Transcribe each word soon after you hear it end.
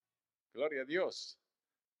Gloria a Dios.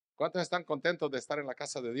 ¿Cuántos están contentos de estar en la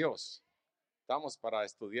casa de Dios? Estamos para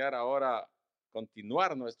estudiar ahora,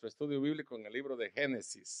 continuar nuestro estudio bíblico en el libro de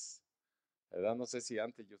Génesis. ¿Verdad? No sé si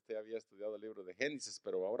antes usted había estudiado el libro de Génesis,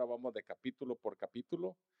 pero ahora vamos de capítulo por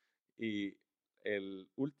capítulo. Y el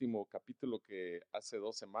último capítulo que hace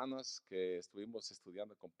 2 semanas que estuvimos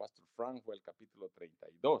estudiando con Pastor Frank fue el capítulo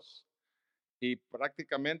 32. Y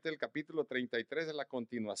prácticamente el capítulo 33 es la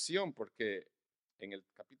continuación, porque en el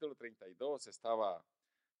capítulo 32 estaba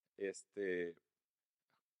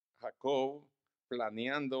Jacob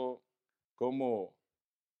planeando cómo,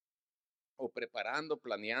 o preparando,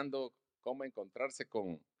 planeando cómo encontrarse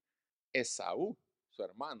con Esaú, su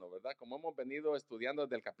hermano, ¿verdad? Como hemos venido estudiando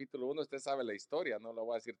desde el capítulo 1, usted sabe la historia, no la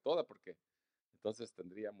voy a decir toda porque entonces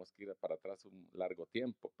tendríamos que ir para atrás un largo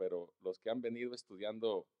tiempo, pero los que han venido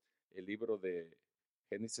estudiando el libro de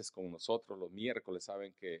Génesis con nosotros los miércoles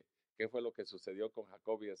saben que qué fue lo que sucedió con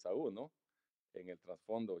Jacob y Esaú, ¿no? En el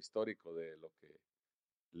trasfondo histórico de lo que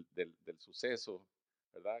del suceso,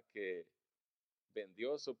 ¿verdad? Que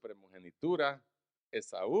vendió su primogenitura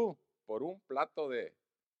Esaú por un plato ¿de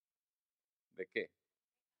qué?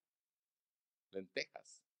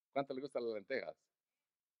 Lentejas. ¿Cuánto le gustan las lentejas?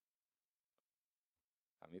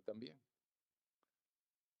 A mí también.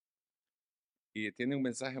 Y tiene un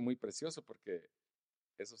mensaje muy precioso porque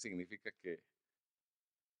eso significa que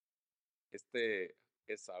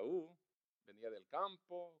Esaú venía del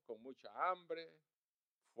campo con mucha hambre,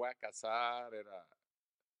 fue a cazar,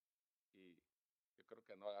 y yo creo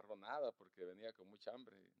que no agarró nada porque venía con mucha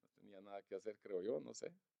hambre y no tenía nada que hacer, creo yo, no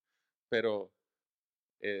sé. Pero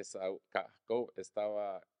Jacob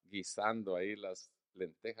estaba guisando ahí las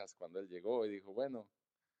lentejas cuando él llegó y dijo, bueno,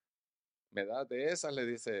 me das de esa, le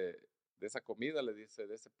dice, de esa comida, le dice,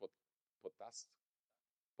 de ese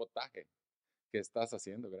potaje que estás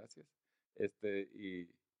haciendo, gracias.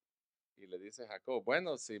 Y le dice Jacob,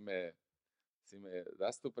 bueno, si me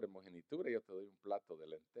das tu primogenitura, yo te doy un plato de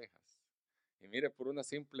lentejas. Y mire, por un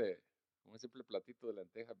simple platito de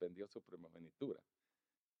lentejas vendió su primogenitura.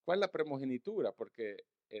 ¿Cuál es la primogenitura? Porque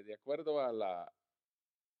de acuerdo a la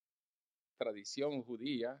tradición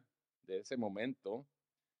judía de ese momento,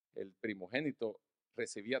 el primogénito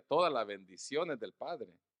recibía todas las bendiciones del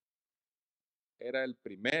padre. Era el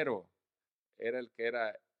primero, era el que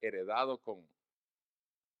era heredado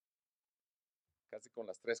casi con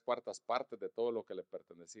las 3/4 partes de todo lo que le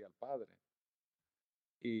pertenecía al padre.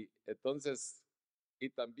 Y entonces, y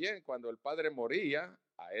también cuando el padre moría,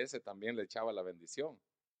 a ese también le echaba la bendición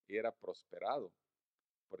y era prosperado,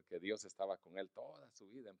 porque Dios estaba con él toda su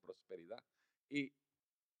vida en prosperidad. Y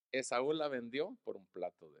Esaú la vendió por un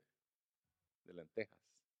plato de lentejas.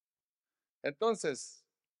 Entonces,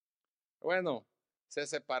 bueno, se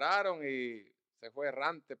separaron y se fue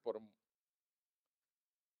errante por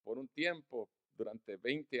un tiempo, durante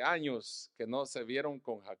 20 años que no se vieron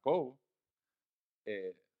con Jacob.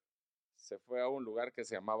 Se fue a un lugar que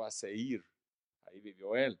se llamaba Seir, ahí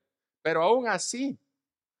vivió él. Pero aún así,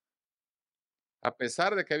 a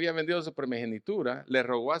pesar de que había vendido su primogenitura, le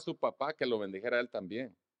rogó a su papá que lo bendijera a él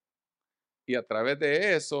también. Y a través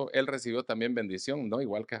de eso, él recibió también bendición, no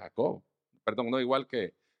igual que Jacob. Perdón, no igual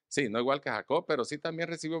que Jacob, pero sí también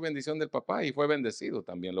recibió bendición del papá y fue bendecido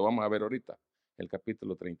también. Lo vamos a ver ahorita, el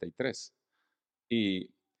capítulo 33. Y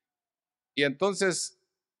entonces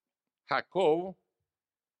Jacob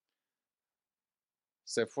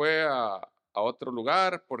se fue a otro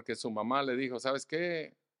lugar porque su mamá le dijo, ¿sabes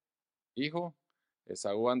qué, hijo?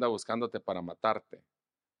 Esaú anda buscándote para matarte.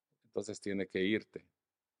 Entonces tiene que irte.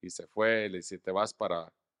 Y se fue, le dice, te vas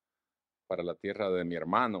para la tierra de mi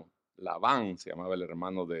hermano. Labán se llamaba el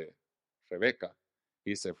hermano de Rebeca.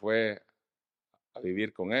 Y se fue a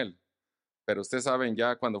vivir con él. Pero ustedes saben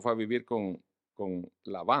ya cuando fue a vivir con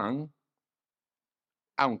Labán,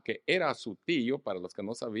 aunque era su tío, para los que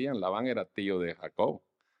no sabían, Labán era tío de Jacob.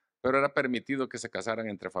 Pero era permitido que se casaran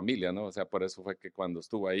entre familia, ¿no? O sea, por eso fue que cuando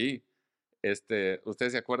estuvo ahí,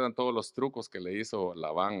 ustedes se acuerdan todos los trucos que le hizo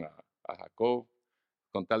Labán a Jacob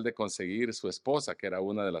con tal de conseguir su esposa, que era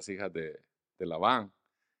una de las hijas de Labán.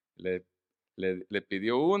 Le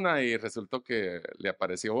pidió una y resultó que le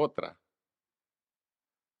apareció otra.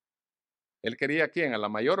 ¿Él quería a quién? ¿A la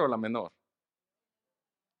mayor o a la menor?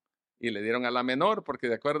 Y le dieron a la menor porque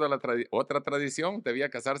de acuerdo a la otra tradición debía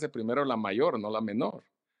casarse primero la mayor, no la menor.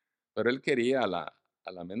 Pero él quería a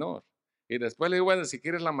la menor. Y después le dijo, bueno, si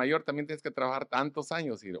quieres la mayor también tienes que trabajar tantos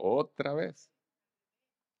años. Y otra vez.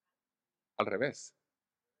 Al revés.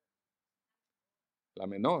 La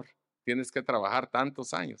menor. Tienes que trabajar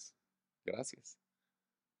tantos años. Gracias.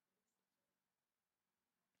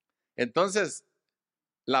 Entonces,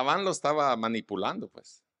 Labán lo estaba manipulando,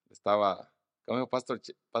 pues. Estaba, ¿cómo dijo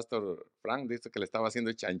Pastor Frank? Dice que le estaba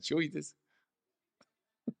haciendo chanchuy, dice.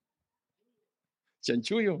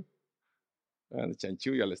 Chanchullo.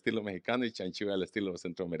 Chanchullo al estilo mexicano y chanchullo al estilo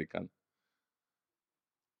centroamericano.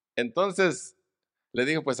 Entonces, le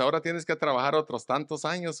dijo, pues ahora tienes que trabajar otros tantos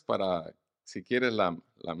años para, si quieres, la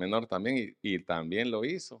menor también. Y también lo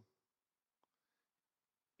hizo.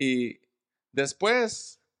 Y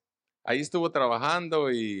después, ahí estuvo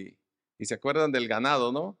trabajando y se acuerdan del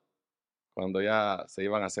ganado, ¿no? Cuando ya se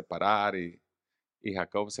iban a separar y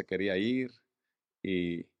Jacob se quería ir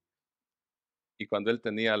y, y cuando él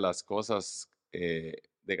tenía las cosas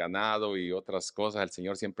de ganado y otras cosas, el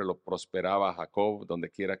Señor siempre lo prosperaba a Jacob donde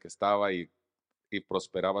quiera que estaba y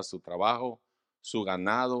prosperaba su trabajo, su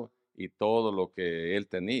ganado y todo lo que él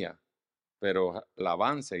tenía. Pero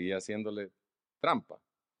Labán seguía haciéndole trampa,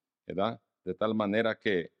 ¿verdad? De tal manera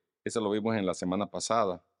que eso lo vimos en la semana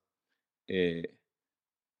pasada. Eh,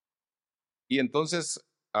 y entonces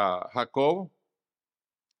Jacob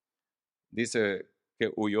dice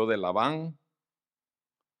que huyó de Labán,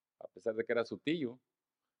 a pesar de que era su tío,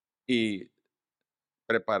 y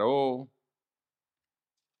preparó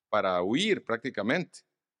para huir prácticamente,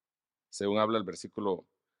 según habla el versículo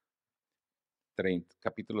 30,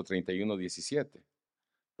 capítulo 31, 17.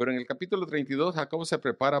 Pero en el capítulo 32, Jacob se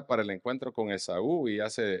prepara para el encuentro con Esaú y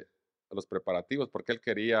hace los preparativos porque él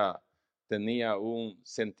tenía un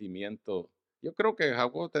sentimiento, yo creo que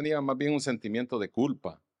Jacob tenía más bien un sentimiento de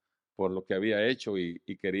culpa por lo que había hecho y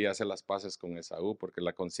quería hacer las paces con Esaú porque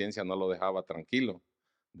la conciencia no lo dejaba tranquilo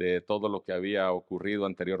de todo lo que había ocurrido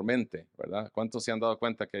anteriormente, ¿verdad? ¿Cuántos se han dado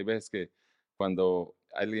cuenta que hay veces que cuando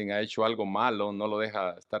alguien ha hecho algo malo no lo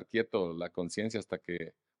deja estar quieto la conciencia hasta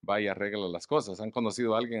que vaya y arregla las cosas? ¿Han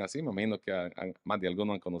conocido a alguien así? Me imagino que más de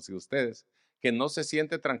alguno han conocido ustedes, que no se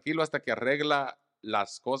siente tranquilo hasta que arregla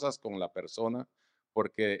las cosas con la persona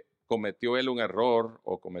porque cometió él un error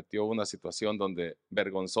o cometió una situación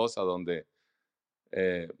vergonzosa, donde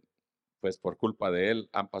pues por culpa de él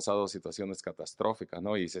han pasado situaciones catastróficas,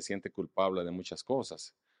 ¿no? Y se siente culpable de muchas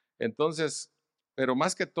cosas. Entonces, pero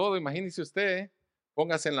más que todo, imagínese usted,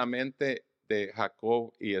 póngase en la mente de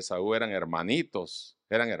Jacob y Esaú eran hermanitos,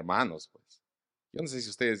 eran hermanos, pues. Yo no sé si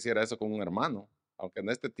usted hiciera eso con un hermano, aunque en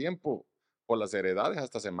este tiempo, por las heredades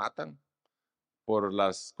hasta se matan, por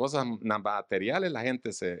las cosas materiales la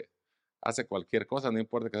gente se hace cualquier cosa, no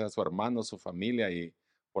importa que sea su hermano, su familia, y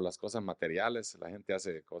por las cosas materiales la gente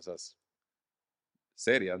hace cosas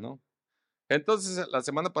serias, ¿no? Entonces, la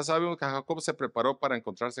semana pasada vimos que Jacob se preparó para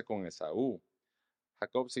encontrarse con Esaú.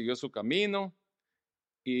 Jacob siguió su camino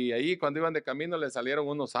y ahí cuando iban de camino le salieron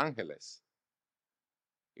unos ángeles.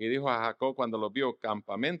 Y dijo a Jacob cuando lo vio,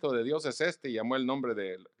 campamento de Dios es este, y llamó el nombre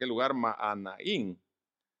de aquel lugar Maanaín.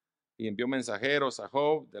 Y envió mensajeros a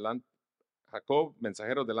Jacob,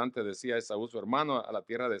 mensajeros delante decía Esaú su hermano, a la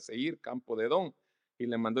tierra de Seir, campo de Edom, y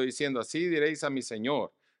le mandó diciendo, así diréis a mi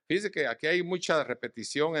señor. Fíjese que aquí hay mucha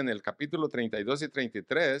repetición en el capítulo 32 y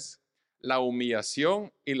 33, la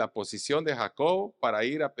humillación y la posición de Jacob para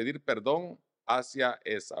ir a pedir perdón hacia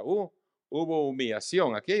Esaú. Hubo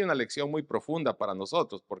humillación. Aquí hay una lección muy profunda para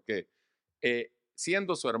nosotros, porque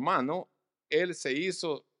siendo su hermano, él se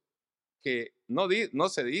hizo que no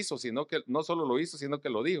se hizo, sino que no solo lo hizo, sino que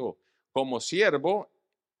lo dijo como siervo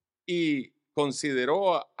y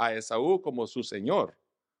consideró a Esaú como su señor,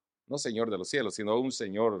 no señor de los cielos, sino un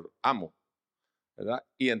señor amo, ¿verdad?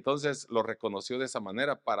 Y entonces lo reconoció de esa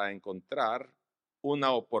manera para encontrar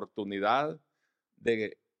una oportunidad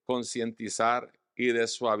de concientizar y de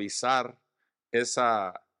suavizar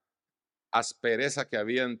esa aspereza que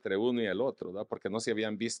había entre uno y el otro, ¿verdad? Porque no se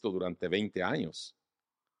habían visto durante 20 años,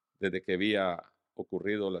 desde que había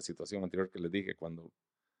ocurrido la situación anterior que les dije cuando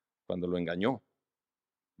lo engañó,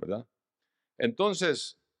 ¿verdad?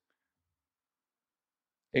 Entonces,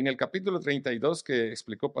 en el capítulo 32 que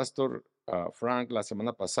explicó Pastor Frank la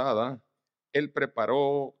semana pasada, él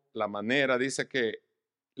preparó la manera, dice que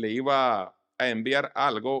le iba a enviar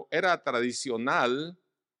algo. Era tradicional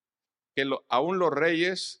que aún los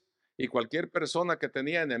reyes y cualquier persona que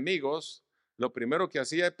tenía enemigos, lo primero que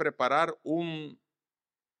hacía es preparar un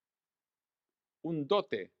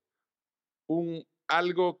dote,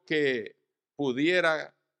 algo que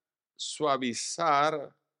pudiera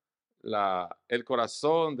suavizar el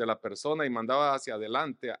corazón de la persona y mandaba hacia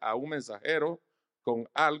adelante a un mensajero con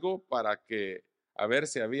algo para que a ver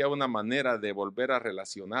si había una manera de volver a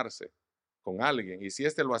relacionarse con alguien. Y si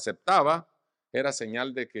éste lo aceptaba, era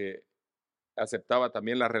señal de que aceptaba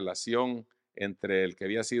también la relación entre el que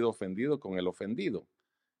había sido ofendido con el ofendido.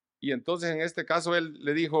 Y entonces en este caso él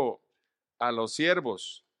le dijo a los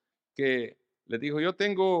siervos que le dijo, yo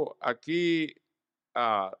tengo aquí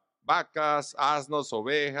vacas, asnos,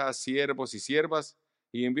 ovejas, siervos y siervas,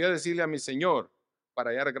 y envió a decirle a mi señor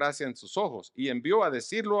para hallar gracia en sus ojos. Y envió a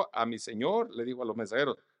decirlo a mi señor, le dijo a los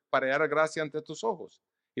mensajeros, para hallar gracia ante tus ojos.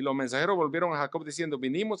 Y los mensajeros volvieron a Jacob diciendo,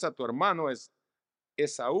 vinimos a tu hermano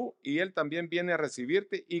Esaú, y él también viene a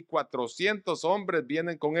recibirte, y 400 hombres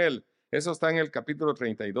vienen con él. Eso está en el capítulo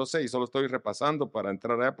 32:6. Solo estoy repasando para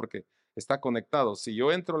entrar allá porque está conectado. Si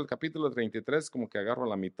yo entro al capítulo 33, como que agarro a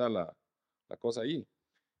la mitad la cosa allí.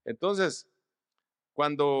 Entonces,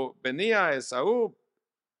 cuando venía Esaú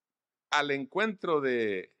al encuentro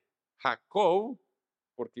de Jacob,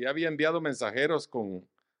 porque ya había enviado mensajeros con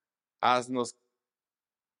asnos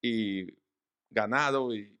y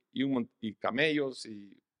ganado y camellos y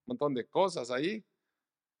un montón de cosas ahí,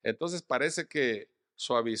 entonces parece que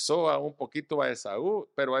suavizó un poquito a Esaú,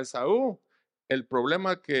 pero a Esaú el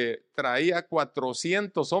problema que traía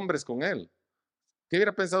 400 hombres con él. ¿Qué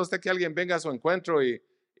hubiera pensado usted que alguien venga a su encuentro y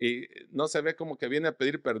no se ve como que viene a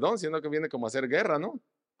pedir perdón, sino que viene como a hacer guerra, ¿no?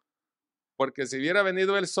 Porque si hubiera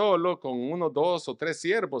venido él solo con unos 2 o 3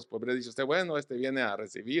 siervos, pues habría dicho usted, bueno, este viene a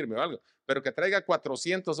recibirme o algo. Pero que traiga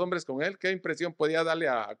 400 hombres con él, ¿qué impresión podía darle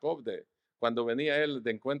a Jacob de cuando venía él de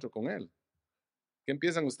encuentro con él? ¿Qué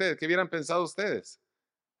piensan ustedes? ¿Qué hubieran pensado ustedes?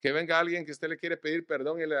 Que venga alguien que usted le quiere pedir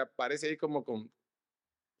perdón y le aparece ahí como con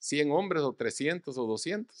 100 hombres o 300 o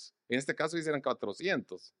 200. En este caso hicieran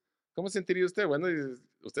 400. ¿Cómo sentiría usted? Bueno,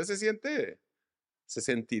 usted se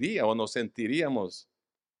sentiría o nos sentiríamos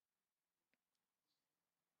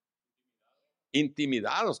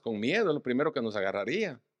intimidados, con miedo, es lo primero que nos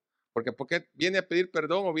agarraría. Porque viene a pedir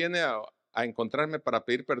perdón o viene a encontrarme para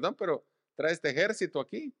pedir perdón, pero trae este ejército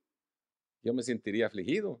aquí. Yo me sentiría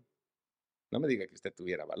afligido. No me diga que usted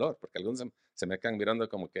tuviera valor, porque algunos se me quedan mirando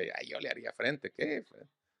como que, ay, yo le haría frente. ¿Qué?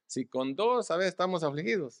 Si con 2 a veces estamos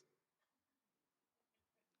afligidos.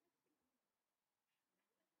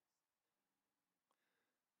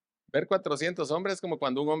 Ver 400 hombres es como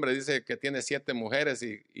cuando un hombre dice que tiene 7 mujeres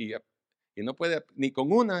y no puede ni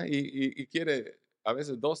con una y quiere a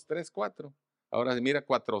veces 2, 3, 4. Ahora mira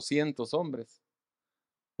 400 hombres.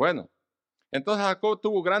 Bueno, entonces Jacob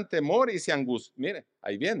tuvo gran temor y se angustió. Mire,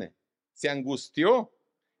 ahí viene. Se angustió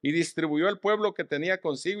y distribuyó el pueblo que tenía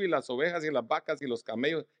consigo y las ovejas y las vacas y los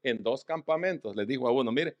camellos en 2 campamentos. Les dijo a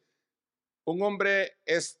uno, mire, un hombre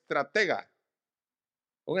estratega.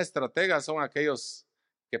 Un estratega son aquellos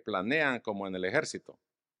que planean como en el ejército.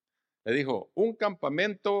 Le dijo, un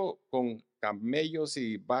campamento con camellos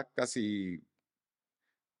y vacas y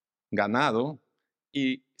ganado,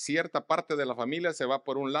 y cierta parte de la familia se va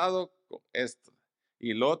por un lado con esto,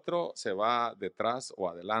 y el otro se va detrás o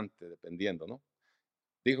adelante, dependiendo, ¿no?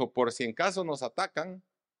 Dijo, por si en caso nos atacan,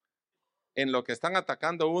 en lo que están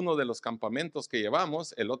atacando uno de los campamentos que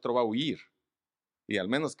llevamos, el otro va a huir, y al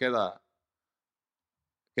menos quedan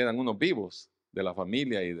unos vivos de la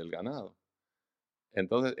familia y del ganado.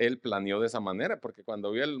 Entonces él planeó de esa manera, porque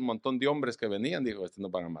cuando vio el montón de hombres que venían, dijo, estos nos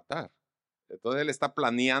van a matar. Entonces él está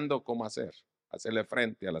planeando cómo hacerle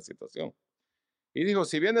frente a la situación. Y dijo,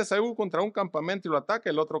 si viene Saúl contra un campamento y lo ataca,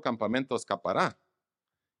 el otro campamento escapará.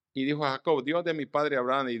 Y dijo a Jacob, Dios de mi padre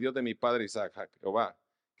Abraham y Dios de mi padre Isaac, Jehová,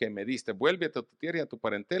 que me diste, vuélvete a tu tierra y a tu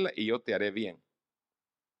parentela y yo te haré bien.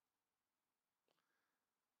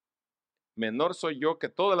 Menor soy yo que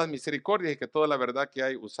todas las misericordias y que toda la verdad que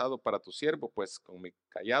hay usado para tu siervo, pues con mi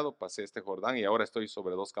callado pasé este Jordán y ahora estoy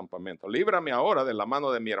sobre 2 campamentos. Líbrame ahora de la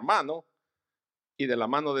mano de mi hermano y de la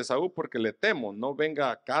mano de Saúl, porque le temo, no venga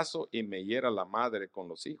acaso y me hiera la madre con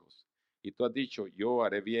los hijos. Y tú has dicho, yo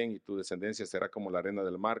haré bien y tu descendencia será como la arena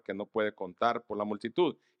del mar, que no puede contar por la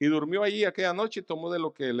multitud. Y durmió allí aquella noche y tomó de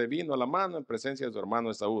lo que le vino a la mano en presencia de su hermano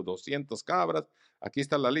Esaú, 200 cabras. Aquí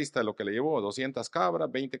está la lista de lo que le llevó, 200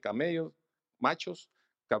 cabras, 20 camellos, machos,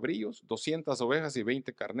 cabrillos, 200 ovejas y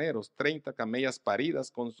 20 carneros, 30 camellas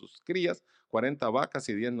paridas con sus crías, 40 vacas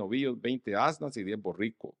y 10 novillos, 20 asnas y 10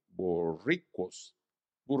 burritos,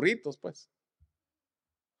 pues.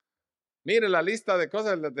 Mire la lista de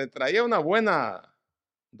cosas, le traía una buena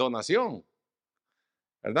donación,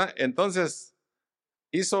 ¿verdad? Entonces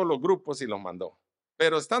hizo los grupos y los mandó.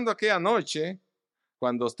 Pero estando aquella noche,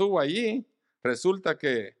 cuando estuvo allí, resulta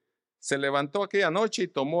que se levantó aquella noche y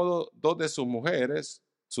tomó 2 de sus mujeres,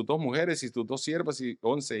 sus 2 mujeres y sus 2 siervas y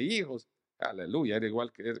 11 hijos. Aleluya, era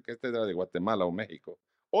igual que este era de Guatemala o México.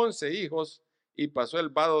 11 hijos y pasó el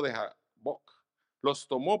vado de Jaboc. Los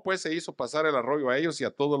tomó pues e hizo pasar el arroyo a ellos y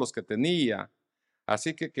a todos los que tenía.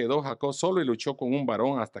 Así que quedó Jacob solo y luchó con un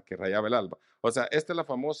varón hasta que rayaba el alba. O sea, esta es la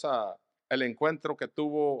famosa, el encuentro que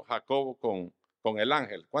tuvo Jacob con el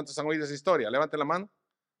ángel. ¿Cuántos han oído esa historia? Levante la mano.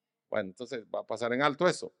 Bueno, entonces va a pasar en alto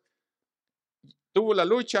eso. Tuvo la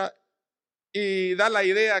lucha Y da la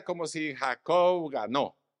idea como si Jacob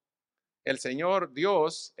ganó. El Señor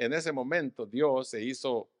Dios, en ese momento, Dios se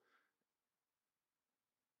hizo,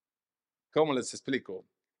 ¿cómo les explico?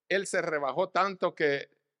 Él se rebajó tanto que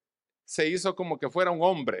se hizo como que fuera un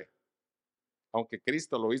hombre, aunque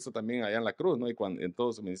Cristo lo hizo también allá en la cruz, ¿no? Y en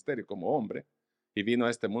todo su ministerio como hombre, y vino a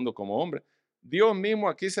este mundo como hombre. Dios mismo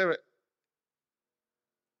aquí se ve.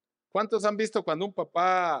 ¿Cuántos han visto cuando un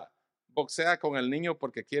papá boxea con el niño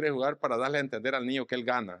porque quiere jugar para darle a entender al niño que él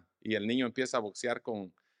gana? Y el niño empieza a boxear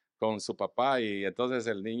con su papá y entonces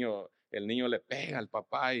el niño le pega al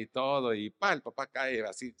papá y todo y el papá cae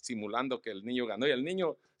así simulando que el niño ganó y el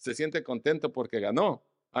niño se siente contento porque ganó.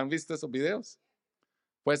 ¿Han visto esos videos?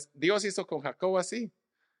 Pues Dios hizo con Jacob así.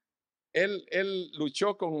 Él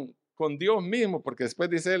luchó con Dios mismo porque después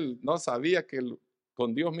dice él, no sabía que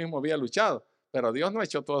con Dios mismo había luchado. Pero Dios no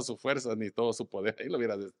echó todas sus fuerzas ni todo su poder, ahí lo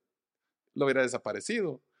hubiera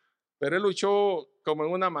desaparecido. Pero él luchó como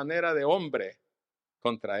en una manera de hombre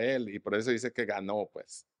contra él y por eso dice que ganó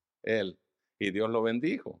pues él y Dios lo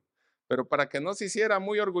bendijo. Pero para que no se hiciera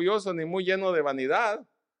muy orgulloso ni muy lleno de vanidad,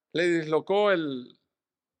 le dislocó el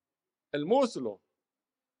muslo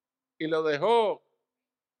y lo dejó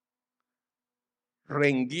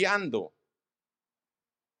rengueando.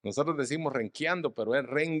 Nosotros decimos renqueando, pero es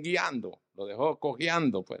rengueando, lo dejó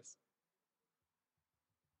cojeando pues.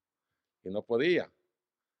 Y no podía.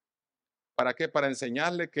 ¿Para qué? Para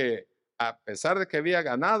enseñarle que a pesar de que había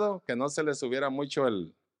ganado, que no se le subiera mucho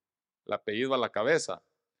el apellido a la cabeza,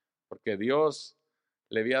 porque Dios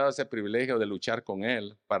le había dado ese privilegio de luchar con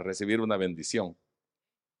él para recibir una bendición.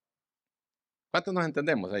 ¿Cuántos nos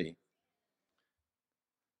entendemos ahí?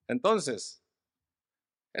 Entonces,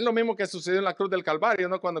 es lo mismo que sucedió en la cruz del Calvario,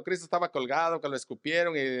 ¿no? Cuando Cristo estaba colgado, que lo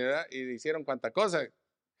escupieron y hicieron cuanta cosa.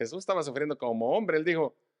 Jesús estaba sufriendo como hombre. Él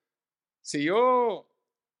dijo, si yo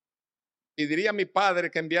pediría a mi padre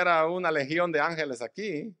que enviara una legión de ángeles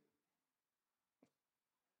aquí,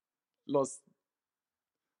 los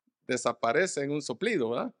desaparece en un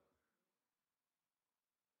soplido, ¿verdad?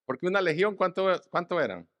 Porque una legión, ¿cuánto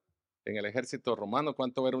eran? En el ejército romano,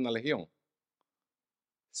 ¿cuánto era una legión?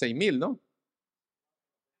 6,000, ¿no?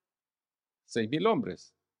 6,000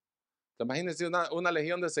 hombres. Imagínense una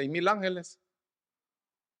legión de 6,000 ángeles.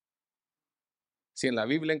 Si en la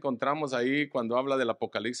Biblia encontramos ahí cuando habla del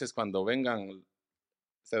Apocalipsis, cuando vengan,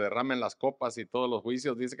 se derramen las copas y todos los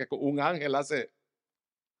juicios, dice que un ángel hace,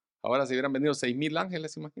 ahora si hubieran venido 6,000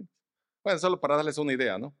 ángeles, imagínense. Bueno, solo para darles una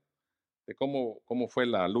idea, ¿no? De cómo fue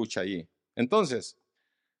la lucha allí. Entonces,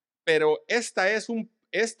 pero este es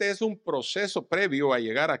un proceso previo a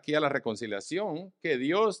llegar aquí a la reconciliación que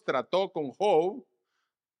Dios trató con Job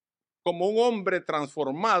como un hombre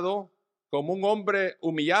transformado, como un hombre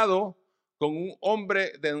humillado, como un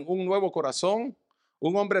hombre de un nuevo corazón,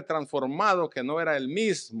 un hombre transformado que no era el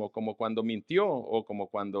mismo como cuando mintió o como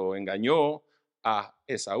cuando engañó a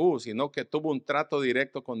Esaú, sino que tuvo un trato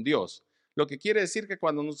directo con Dios. Lo que quiere decir que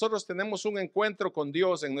cuando nosotros tenemos un encuentro con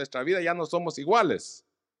Dios en nuestra vida ya no somos iguales.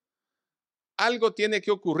 Algo tiene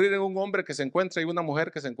que ocurrir en un hombre que se encuentra y una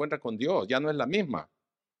mujer que se encuentra con Dios, ya no es la misma.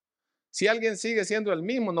 Si alguien sigue siendo el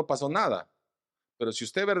mismo, no pasó nada. Pero si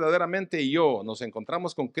usted verdaderamente y yo nos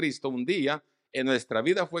encontramos con Cristo un día, en nuestra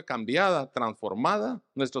vida fue cambiada, transformada,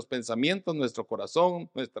 nuestros pensamientos, nuestro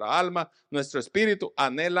corazón, nuestra alma, nuestro espíritu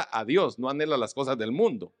anhela a Dios, no anhela las cosas del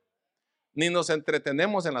mundo. Ni nos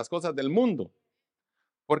entretenemos en las cosas del mundo,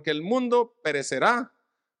 porque el mundo perecerá,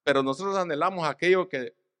 pero nosotros anhelamos aquello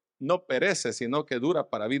que no perece, sino que dura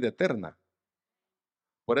para vida eterna.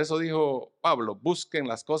 Por eso dijo Pablo, busquen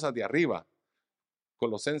las cosas de arriba.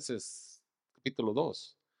 Colosenses capítulo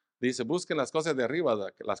 2. Dice, busquen las cosas de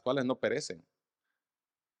arriba, las cuales no perecen.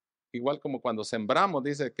 Igual como cuando sembramos,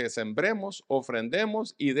 dice que sembremos,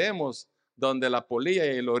 ofrendemos y demos donde la polilla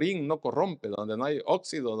y el orín no corrompe, donde no hay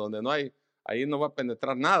óxido, donde no hay, ahí no va a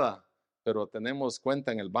penetrar nada, pero tenemos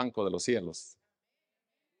cuenta en el banco de los cielos.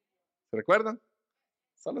 ¿Se recuerdan?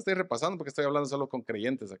 Solo estoy repasando porque estoy hablando solo con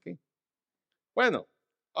creyentes aquí. Bueno,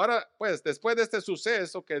 ahora pues después de este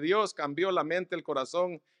suceso que Dios cambió la mente, el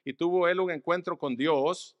corazón y tuvo él un encuentro con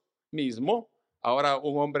Dios mismo, ahora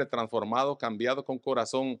un hombre transformado, cambiado con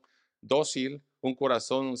corazón dócil, un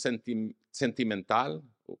corazón sentimental,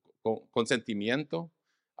 con sentimiento.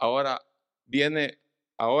 Ahora viene,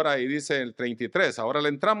 ahora y dice el 33, ahora le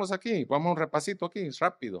entramos aquí, vamos a un repasito aquí,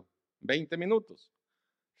 rápido, 20 minutos.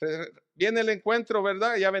 Viene el encuentro,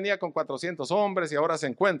 ¿verdad? Ya venía con 400 hombres y ahora se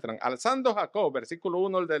encuentran. Alzando Jacob, versículo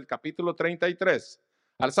 1 del capítulo 33.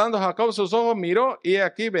 Alzando Jacob sus ojos, miró y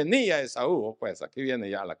aquí venía Esaú. Pues aquí viene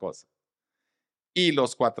ya la cosa. y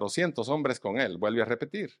los 400 hombres con él. Vuelve a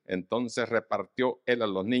repetir. Entonces repartió él a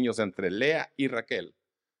los niños entre Lea y Raquel.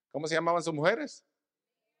 ¿Cómo se llamaban sus mujeres?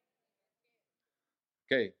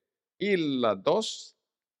 Ok. Y las dos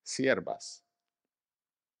siervas.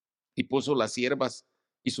 Y puso las siervas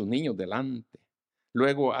y sus niños delante.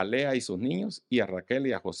 Luego a Lea y sus niños y a Raquel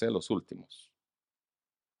y a José los últimos.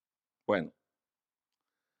 Bueno,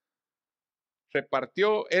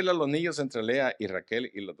 repartió él a los niños entre Lea y Raquel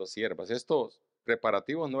y las dos siervas. Estos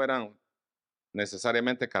preparativos no eran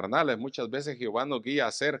necesariamente carnales. Muchas veces Jehová nos guía a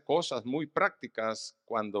hacer cosas muy prácticas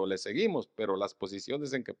cuando le seguimos, pero las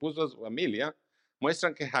posiciones en que puso a su familia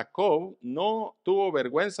muestran que Jacob no tuvo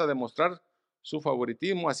vergüenza de mostrar su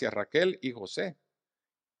favoritismo hacia Raquel y José.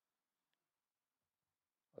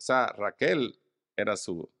 O sea, Raquel era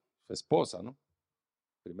su esposa, ¿no?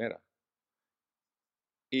 Primera.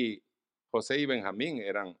 Y José y Benjamín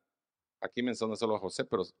eran, aquí menciona solo a José,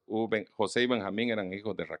 pero José y Benjamín eran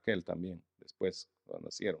hijos de Raquel también, después, cuando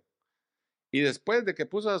nacieron. Y después de que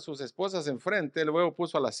puso a sus esposas enfrente, luego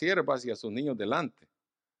puso a las siervas y a sus niños delante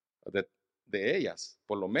de ellas.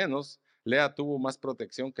 Por lo menos, Lea tuvo más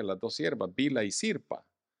protección que las dos siervas, Bila y Sirpa.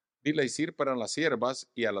 Bila y Sirpa eran las siervas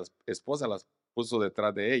y a las esposas las puso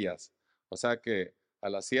detrás de ellas. O sea que a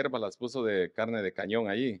las siervas las puso de carne de cañón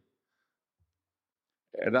allí.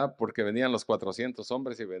 ¿Verdad? Porque venían los 400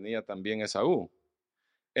 hombres y venía también Esaú.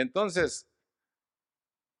 Entonces,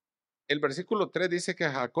 el versículo 3 dice que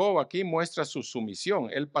Jacob aquí muestra su sumisión.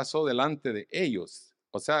 Él pasó delante de ellos.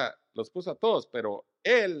 O sea, los puso a todos, pero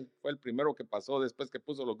él fue el primero que pasó después que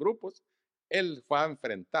puso los grupos. Él fue a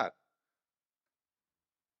enfrentar.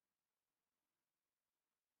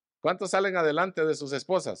 ¿Cuántos salen adelante de sus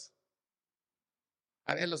esposas?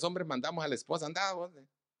 A ver, los hombres mandamos a la esposa, anda, ¿dónde?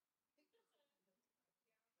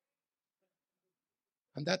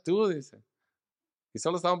 Anda tú, dice. Y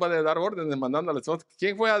solo estaban para dar órdenes, mandando a la esposa.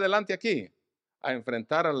 ¿Quién fue adelante aquí? A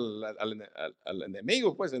enfrentar al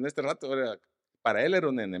enemigo, pues en este rato para él era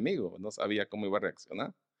un enemigo, no sabía cómo iba a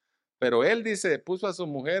reaccionar. Pero él dice, puso a sus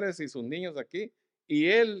mujeres y sus niños aquí, y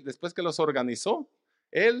él, después que los organizó,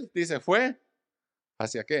 él dice, fue,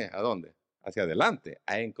 ¿hacia qué? ¿A dónde? Hacia adelante,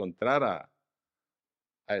 a encontrar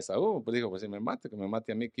a Esaú. Pues dijo, pues si me mate, que me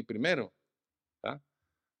mate a mí aquí primero. ¿Ah?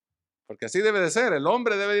 Porque así debe de ser, el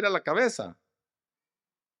hombre debe ir a la cabeza.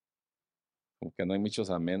 Como que no hay muchos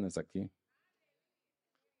amenes aquí.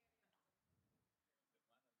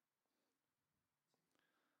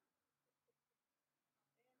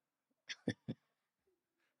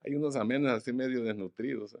 Hay unos amenes así medio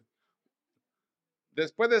desnutridos.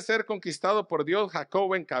 Después de ser conquistado por Dios,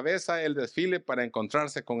 Jacob encabeza el desfile para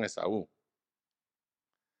encontrarse con Esaú.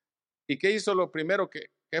 ¿Y qué hizo lo primero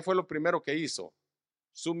qué fue lo primero que hizo?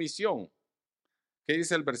 Sumisión. ¿Qué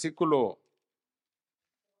dice el versículo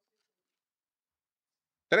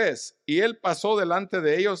 3? Y él pasó delante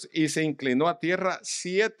de ellos y se inclinó a tierra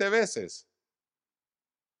 7 veces.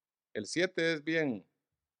 El 7 es bien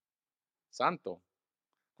santo.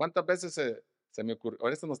 ¿Cuántas veces se me ocurrió?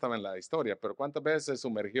 Ahora esto no estaba en la historia, pero ¿cuántas veces se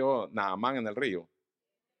sumergió Naamán en el río?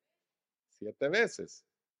 7 veces.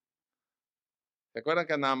 ¿Se acuerdan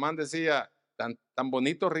que Naamán decía, tan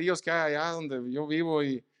bonitos ríos que hay allá donde yo vivo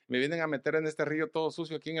y me vienen a meter en este río todo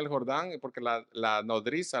sucio aquí en el Jordán? Porque la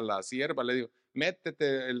nodriza, la sierva, le dijo,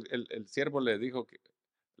 métete, el siervo le dijo que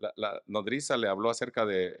la nodriza le habló acerca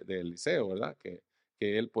de Eliseo, ¿verdad? Que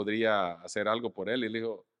él podría hacer algo por él. Y le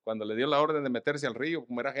dijo, cuando le dio la orden de meterse al río,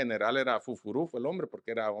 como era general, era fufurufo el hombre, porque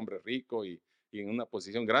era hombre rico y en una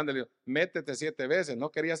posición grande, le dijo, métete 7 veces. No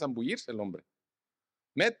quería zambullirse el hombre.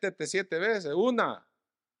 Métete 7 veces, una,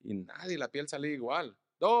 y nadie, la piel salía igual.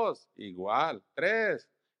 2, igual. 3,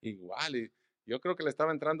 igual. Y yo creo que le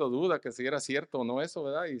estaba entrando duda que si era cierto o no eso,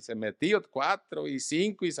 ¿verdad? Y se metió 4 y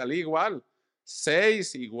 5 y salí igual.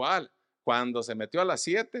 6, igual. Cuando se metió a las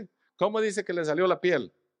 7, ¿cómo dice que le salió la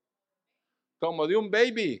piel? Como de un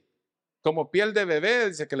baby, como piel de bebé,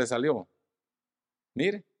 dice que le salió.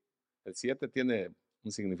 Mire, el 7 tiene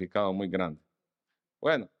un significado muy grande.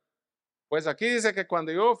 Bueno, pues aquí dice que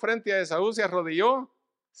cuando llegó frente a Esaú se arrodilló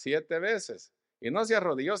 7 veces. Y no se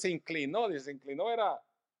arrodilló, se inclinó. Dice, se inclinó era,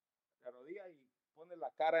 se arrodilla y pone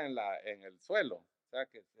la cara en el suelo. O sea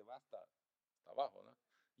que se va hasta abajo, ¿no?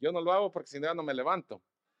 Yo no lo hago porque si no ya no me levanto.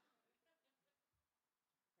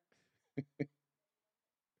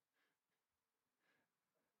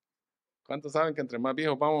 ¿Cuántos saben que entre más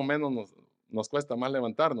viejos vamos, menos nos cuesta más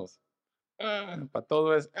levantarnos? Para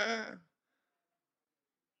todo es.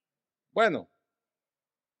 Bueno,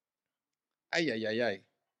 ay, ay, ay, ay.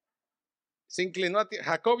 Se inclinó a ti.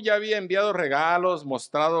 Jacob ya había enviado regalos,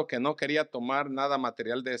 mostrado que no quería tomar nada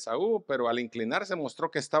material de Esaú, pero al inclinarse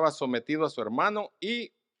mostró que estaba sometido a su hermano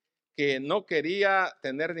y que no quería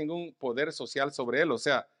tener ningún poder social sobre él. O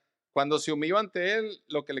sea, cuando se humilló ante él,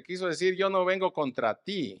 lo que le quiso decir: yo no vengo contra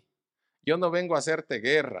ti, yo no vengo a hacerte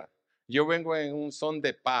guerra, yo vengo en un son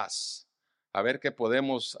de paz, a ver qué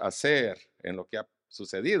podemos hacer en lo que ha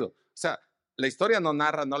sucedido. O sea, la historia no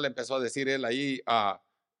narra, no le empezó a decir él ahí,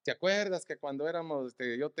 ¿te acuerdas que cuando éramos,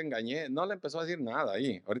 yo te engañé? No le empezó a decir nada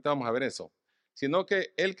ahí, ahorita vamos a ver eso, sino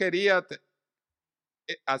que él quería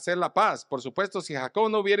hacer la paz. Por supuesto, si Jacob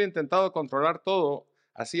no hubiera intentado controlar todo,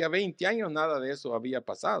 hacía 20 años nada de eso había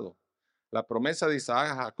pasado. La promesa de Isaac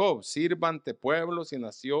a Jacob: sírvante pueblos y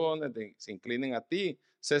naciones, se inclinen a ti,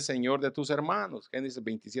 sé señor de tus hermanos. Génesis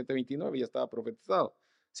 27-29 ya estaba profetizado.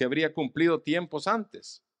 Se habría cumplido tiempos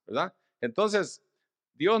antes, ¿verdad? Entonces,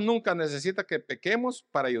 Dios nunca necesita que pequemos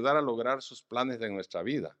para ayudar a lograr sus planes de nuestra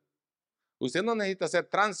vida. Usted no necesita hacer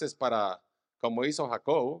trances para, como hizo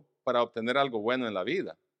Jacob, para obtener algo bueno en la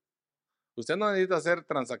vida. Usted no necesita hacer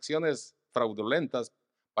transacciones fraudulentas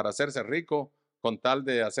para hacerse rico con tal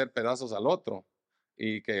de hacer pedazos al otro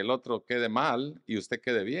y que el otro quede mal y usted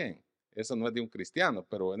quede bien. Eso no es de un cristiano,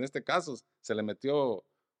 pero en este caso se le metió,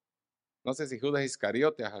 no sé si Judas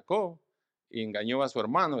Iscariote, a Jacob y engañó a su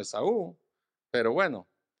hermano Esaú, pero bueno,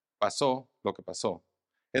 pasó lo que pasó.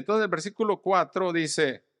 Entonces el versículo 4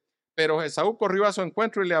 dice: pero Esaú corrió a su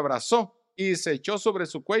encuentro y le abrazó y se echó sobre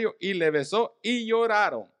su cuello y le besó y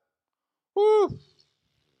lloraron. Uf,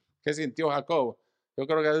 ¿qué sintió Jacob? Yo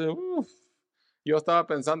creo que yo estaba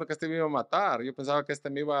pensando que este me iba a matar. Yo pensaba que este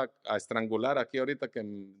me iba a estrangular aquí ahorita, que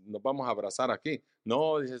nos vamos a abrazar aquí.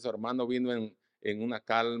 No, dice, su hermano vino en una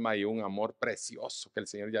calma y un amor precioso que el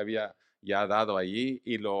Señor ya había dado allí,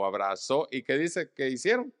 y lo abrazó. ¿Y qué dice que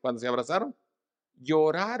hicieron cuando se abrazaron?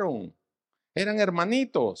 Lloraron. Eran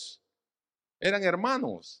hermanitos, eran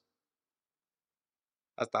hermanos.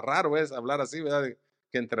 Hasta raro es hablar así, ¿verdad?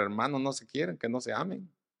 Que entre hermanos no se quieren, que no se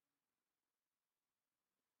amen.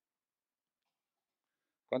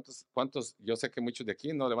 ¿Cuántos? Yo sé que muchos de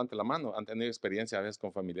aquí, no levanten la mano, han tenido experiencia a veces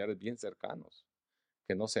con familiares bien cercanos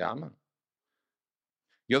que no se aman.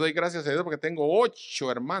 Yo doy gracias a Dios porque tengo 8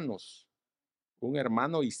 hermanos, un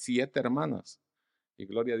hermano y 7 hermanas. Y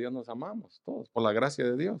gloria a Dios, nos amamos todos por la gracia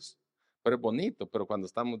de Dios. Pero es bonito, pero cuando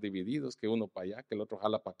estamos divididos, que uno para allá, que el otro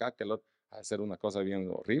jala para acá, que el otro, hacer una cosa bien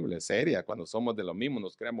horrible, seria. Cuando somos de lo mismo,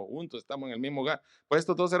 nos creamos juntos, estamos en el mismo hogar. Pues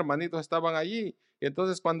estos 2 hermanitos estaban allí. Y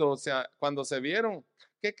entonces cuando se vieron,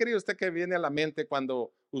 ¿qué cree usted que viene a la mente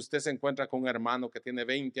cuando usted se encuentra con un hermano que tiene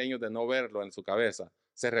 20 años de no verlo en su cabeza?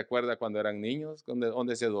 Se recuerda cuando eran niños,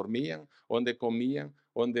 donde se dormían, donde comían,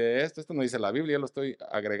 donde esto no dice la Biblia, lo estoy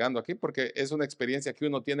agregando aquí porque es una experiencia que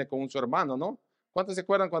uno tiene con su hermano, ¿no? ¿Cuántos se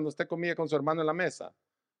acuerdan cuando usted comía con su hermano en la mesa?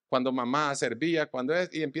 Cuando mamá servía,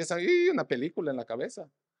 y empieza una película en la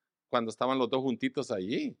cabeza. Cuando estaban los dos juntitos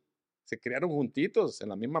allí, se criaron juntitos, en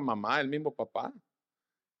la misma mamá, el mismo papá.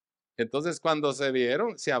 Entonces cuando se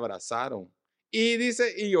vieron, se abrazaron. Y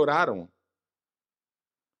dice, y lloraron.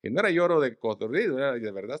 Y no era lloro de cotorrido,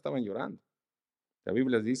 de verdad estaban llorando. La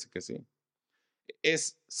Biblia dice que sí.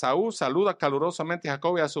 Saúl saluda calurosamente a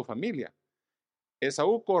Jacob y a su familia.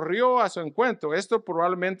 Esaú corrió a su encuentro. Esto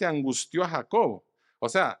probablemente angustió a Jacob. O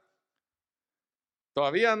sea,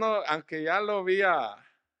 todavía no, aunque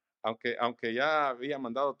ya había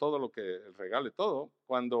mandado todo lo que, el regalo y todo,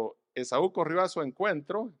 cuando Esaú corrió a su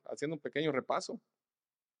encuentro, haciendo un pequeño repaso,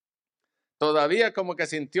 todavía como que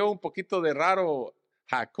sintió un poquito de raro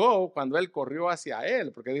Jacob cuando él corrió hacia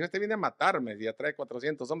él, porque dijo: este viene a matarme, ya trae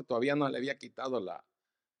 400 hombres, todavía no le había quitado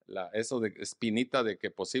eso de espinita de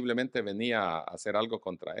que posiblemente venía a hacer algo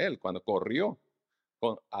contra él. Cuando corrió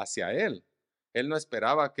hacia él, él no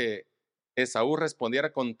esperaba que Esaú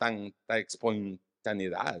respondiera con tanta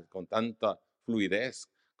espontaneidad, con tanta fluidez,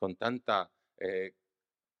 con tanta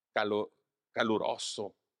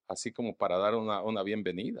caluroso, así como para dar una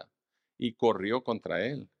bienvenida. Y corrió contra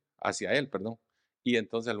él, hacia él, perdón. Y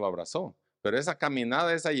entonces lo abrazó. Pero esa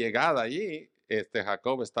caminada, esa llegada allí,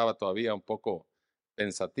 Jacob estaba todavía un poco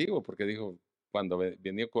pensativo, porque dijo,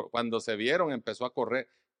 cuando se vieron, empezó a correr.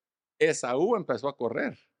 Esaú empezó a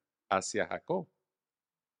correr hacia Jacob.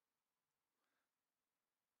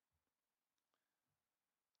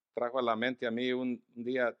 Trajo a la mente a mí un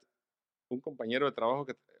día un compañero de trabajo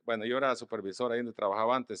que, bueno, yo era supervisor ahí donde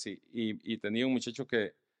trabajaba antes, y tenía un muchacho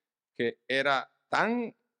que era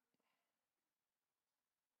tan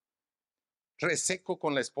reseco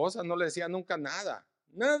con la esposa, no le decía nunca nada,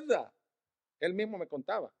 nada. Él mismo me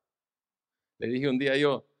contaba. Le dije un día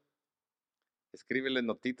yo: escríbele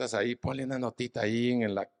notitas ahí, ponle una notita ahí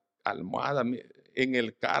almohada, en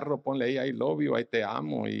el carro, ponle ahí, I love you, ahí te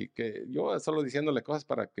amo, y que yo solo diciéndole cosas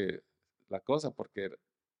para que la cosa, porque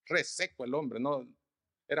reseco el hombre, no,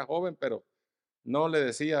 era joven, pero no le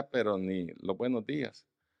decía, pero ni los buenos días.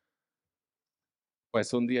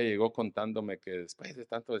 Pues un día llegó contándome que después de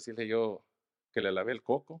tanto decirle yo que le lavé el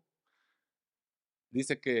coco,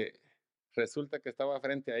 dice que resulta que estaba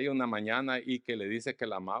frente a ella una mañana y que le dice que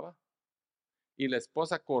la amaba. Y la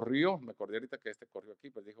esposa corrió, me acordé ahorita que este corrió aquí,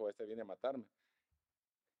 pues dijo, este viene a matarme.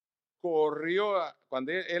 Corrió,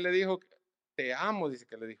 cuando él le dijo, te amo, dice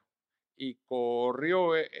que le dijo. Y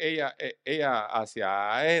corrió ella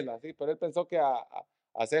hacia él, así, pero él pensó que a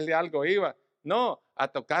hacerle algo iba. No, a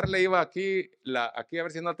tocarle iba aquí a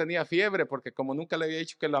ver si no tenía fiebre, porque como nunca le había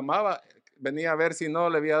dicho que lo amaba, venía a ver si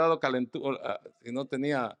no le había dado calentura, si no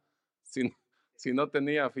tenía, si, si no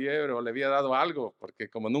tenía fiebre o le había dado algo, porque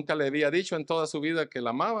como nunca le había dicho en toda su vida que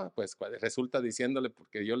la amaba, pues resulta diciéndole,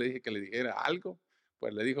 porque yo le dije que le dijera algo,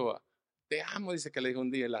 pues le dijo, te amo, dice que le dijo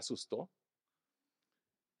un día y la asustó.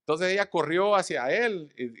 Entonces ella corrió hacia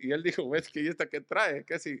él y él dijo, ¿ves que esta qué trae?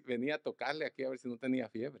 Que si venía a tocarle aquí a ver si no tenía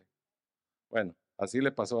fiebre. Bueno, así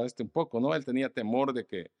le pasó a este un poco, ¿no? Él tenía temor de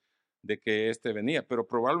que este venía, pero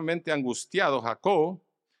probablemente angustiado, Jacob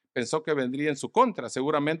pensó que vendría en su contra.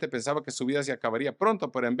 Seguramente pensaba que su vida se acabaría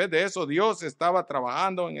pronto, pero en vez de eso, Dios estaba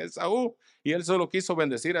trabajando en Esaú y él solo quiso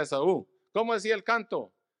bendecir a Esaú. ¿Cómo decía el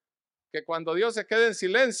canto? Que cuando Dios se quede en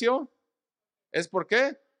silencio, ¿es por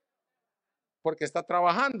qué? Porque está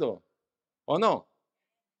trabajando, ¿o no?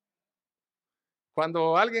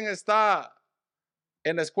 Cuando alguien está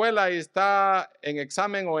en la escuela y está en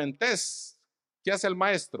examen o en test, ¿qué hace el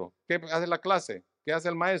maestro? ¿Qué hace la clase? ¿Qué hace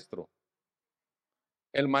el maestro?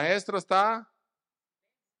 El maestro está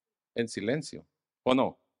en silencio, ¿o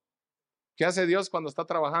no? ¿Qué hace Dios cuando está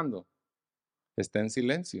trabajando? Está en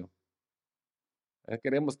silencio.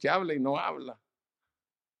 Queremos que hable y no habla.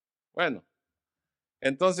 Bueno,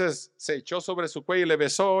 entonces se echó sobre su cuello y le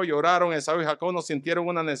besó, lloraron. Esaú y Jacob no sintieron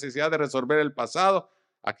una necesidad de resolver el pasado.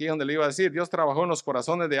 Aquí es donde le iba a decir, Dios trabajó en los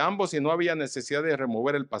corazones de ambos y no había necesidad de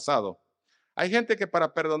remover el pasado. Hay gente que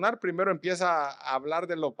para perdonar primero empieza a hablar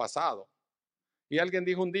de lo pasado. Y alguien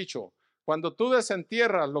dijo un dicho, cuando tú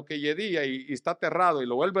desentierras lo que yedía y está aterrado y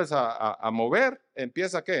lo vuelves a mover,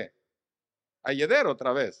 empieza ¿qué? A yeder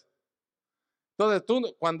otra vez. Entonces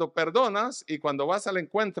tú cuando perdonas y cuando vas al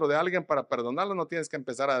encuentro de alguien para perdonarlo, no tienes que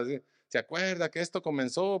empezar a decir, ¿se acuerda que esto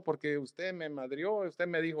comenzó porque usted me madrió, usted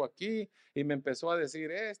me dijo aquí y me empezó a decir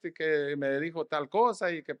esto y que me dijo tal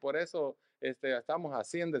cosa y que por eso estamos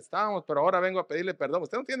haciendo, estamos, pero ahora vengo a pedirle perdón?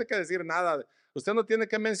 Usted no tiene que decir nada, usted no tiene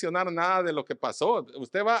que mencionar nada de lo que pasó,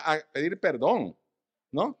 usted va a pedir perdón,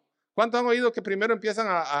 ¿no? ¿Cuántos han oído que primero empiezan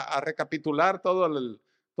a recapitular todo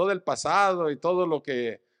el pasado y todo lo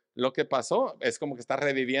que pasó? Es como que está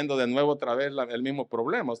reviviendo de nuevo otra vez el mismo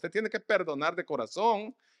problema. Usted tiene que perdonar de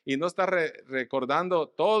corazón y no estar recordando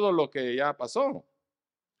todo lo que ya pasó.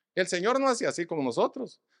 El Señor no hace así con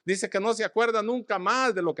nosotros. Dice que no se acuerda nunca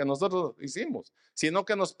más de lo que nosotros hicimos, sino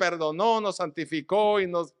que nos perdonó, nos santificó y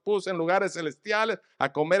nos puso en lugares celestiales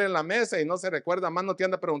a comer en la mesa y no se recuerda más, no te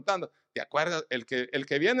anda preguntando. ¿Te acuerdas? El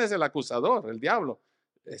que viene es el acusador, el diablo.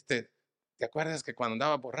 ¿Te acuerdas que cuando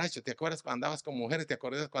andabas borracho? ¿Te acuerdas cuando andabas con mujeres? ¿Te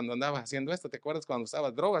acuerdas cuando andabas haciendo esto? ¿Te acuerdas cuando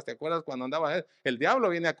usabas drogas? ¿Te acuerdas cuando andabas? El diablo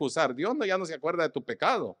viene a acusar. Dios ya no se acuerda de tu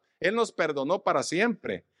pecado. Él nos perdonó para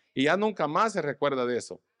siempre y ya nunca más se recuerda de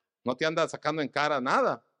eso. No te anda sacando en cara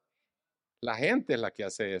nada. La gente es la que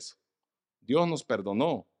hace eso. Dios nos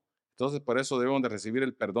perdonó. Entonces por eso debemos de recibir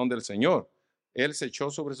el perdón del Señor. Él se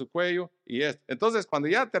echó sobre su cuello y entonces cuando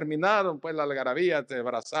ya terminaron pues la algarabía, te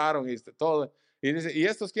abrazaron y todo. Y dice, ¿y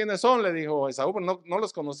estos quiénes son? Le dijo Esaú, no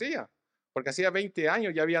los conocía, porque hacía 20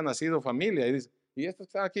 años ya había nacido familia. Y dice, ¿y estos que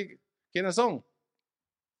están aquí, quiénes son?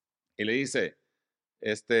 Y le dice,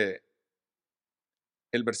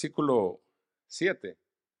 el versículo 7.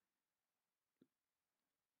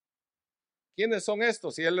 ¿Quiénes son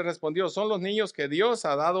estos? Y él le respondió, son los niños que Dios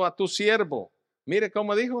ha dado a tu siervo. Mire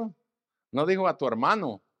cómo dijo, no dijo a tu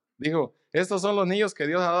hermano, dijo, estos son los niños que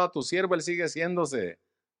Dios ha dado a tu siervo. Él sigue siéndose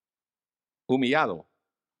humillado.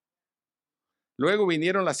 Luego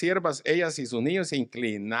vinieron las siervas, ellas y sus niños se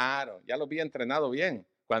inclinaron. Ya lo había entrenado bien.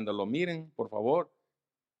 Cuando lo miren, por favor,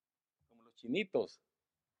 como los chinitos,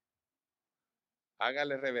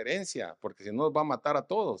 hágale reverencia, porque si no nos va a matar a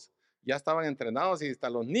todos. Ya estaban entrenados y hasta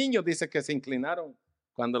los niños dice que se inclinaron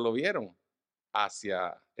cuando lo vieron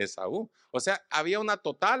hacia Esaú. O sea, había una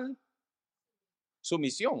total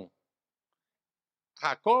sumisión.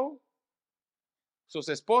 Jacob, sus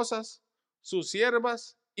esposas, sus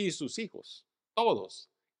siervas y sus hijos. Todos,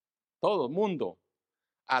 todo el mundo.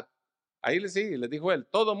 Ahí sí, les dijo él,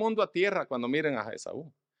 todo mundo a tierra cuando miren a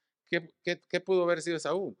Esaú. ¿Qué pudo haber sido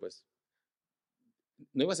Esaú? Pues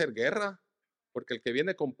no iba a ser guerra, porque el que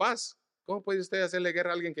viene con paz, ¿cómo puede usted hacerle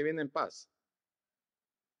guerra a alguien que viene en paz?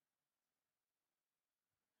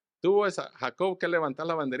 Tuvo Jacob que levantar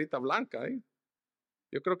la banderita blanca ahí.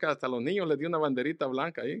 Yo creo que hasta a los niños les dio una banderita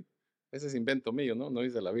blanca ahí. Ese es invento mío, ¿no? No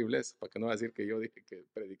dice la Biblia eso, para que no va a decir que yo dije que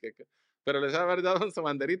prediqué. Pero les ha dado su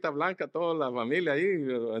banderita blanca a toda la familia ahí,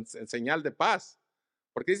 en señal de paz.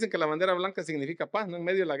 Porque dicen que la bandera blanca significa paz, ¿no? En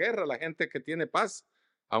medio de la guerra, la gente que tiene paz,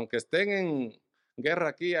 aunque estén en guerra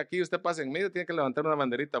aquí usted pasa en medio, tiene que levantar una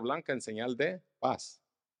banderita blanca en señal de paz.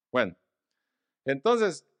 Bueno,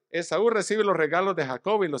 entonces Esaú recibe los regalos de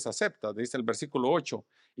Jacob y los acepta, dice el versículo 8.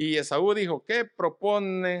 Y Esaú dijo, ¿qué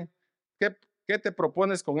te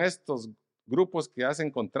propones con estos grupos que has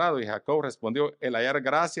encontrado? Y Jacob respondió, el hallar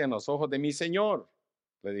gracia en los ojos de mi señor.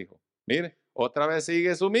 Le dijo, mire, otra vez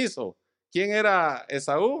sigue sumiso. ¿Quién era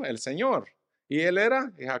Esaú? El Señor. Y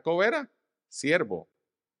Jacob era siervo.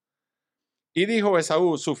 Y dijo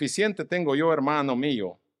Esaú, suficiente tengo yo, hermano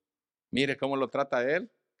mío. Mire cómo lo trata él.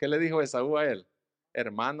 ¿Qué le dijo Esaú a él?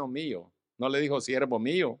 Hermano mío. No le dijo siervo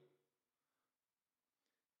mío.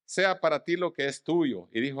 Sea para ti lo que es tuyo.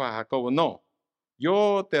 Y dijo a Jacob, no,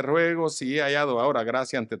 yo te ruego, si he hallado ahora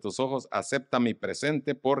gracia ante tus ojos, acepta mi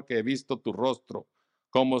presente porque he visto tu rostro,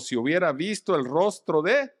 como si hubiera visto el rostro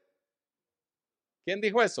de... ¿Quién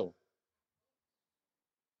dijo eso?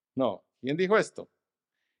 No, ¿quién dijo esto?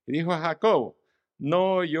 Y dijo a Jacob,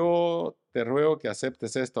 no, yo te ruego que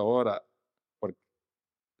aceptes esto ahora, porque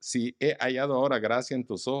si he hallado ahora gracia en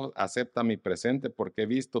tus ojos, acepta mi presente porque he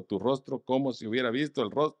visto tu rostro como si hubiera visto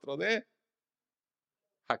el rostro de...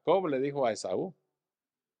 Jacob le dijo a Esaú.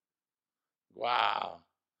 Wow.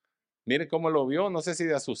 Mire cómo lo vio, no sé si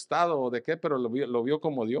de asustado o de qué, pero lo vio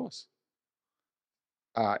como Dios.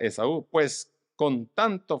 A Esaú, pues con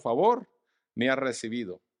tanto favor me ha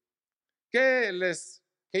recibido. ¿Qué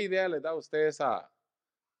idea le da a ustedes a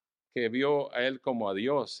que vio a él como a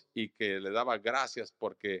Dios y que le daba gracias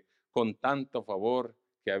porque con tanto favor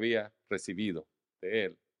que había recibido de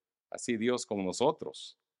él? Así Dios con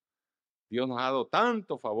nosotros. Dios nos ha dado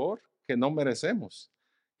tanto favor que no merecemos.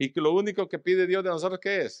 Y que lo único que pide Dios de nosotros,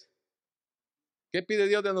 ¿qué es? ¿Qué pide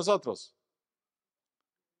Dios de nosotros?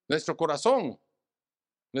 Nuestro corazón,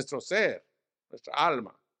 nuestro ser, nuestra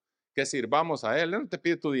alma, que sirvamos a Él. Él no te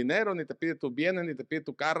pide tu dinero, ni te pide tus bienes, ni te pide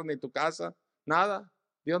tu carro, ni tu casa, nada.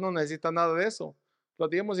 Dios no necesita nada de eso. Los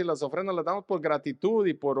diezmos y las ofrendas las damos por gratitud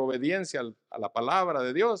y por obediencia a la palabra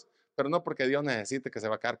de Dios, pero no porque Dios necesite que se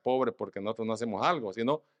va a quedar pobre porque nosotros no hacemos algo,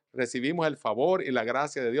 sino recibimos el favor y la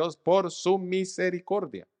gracia de Dios por su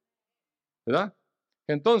misericordia. ¿Verdad?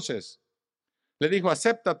 Entonces, le dijo,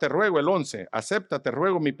 acéptate ruego, el 11, acéptate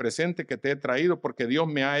ruego mi presente que te he traído porque Dios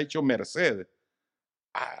me ha hecho merced.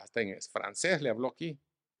 Hasta en francés le habló aquí.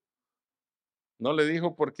 No le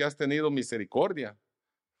dijo porque has tenido misericordia.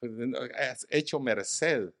 Has hecho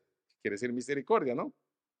merced. Quiere decir misericordia, ¿no?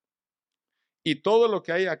 Y todo lo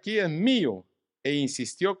que hay aquí es mío. E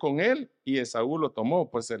insistió con él y Esaú lo tomó.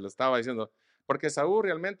 Pues se lo estaba diciendo. Porque Esaú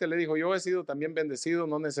realmente le dijo, yo he sido también bendecido,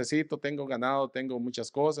 no necesito, tengo ganado, tengo muchas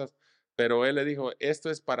cosas. Pero él le dijo, esto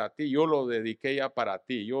es para ti, yo lo dediqué ya para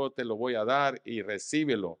ti, yo te lo voy a dar y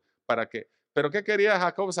recíbelo. ¿Para qué? Pero ¿qué quería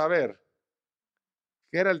Jacob saber?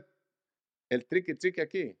 ¿Qué era el triqui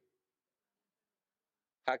aquí?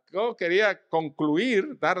 Jacob quería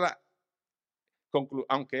concluir,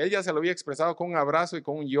 aunque él ya se lo había expresado con un abrazo y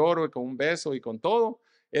con un lloro y con un beso y con todo,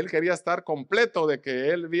 él quería estar completo de que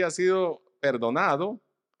él había sido perdonado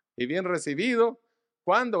y bien recibido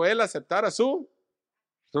cuando él aceptara su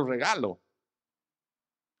regalo.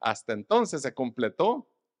 Hasta entonces se completó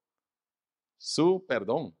su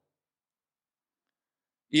perdón.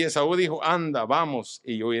 Y Esaú dijo, anda, vamos,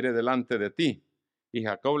 y yo iré delante de ti. Y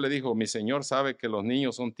Jacob le dijo, mi señor sabe que los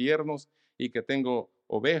niños son tiernos y que tengo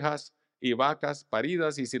ovejas y vacas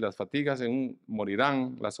paridas, y si las fatigas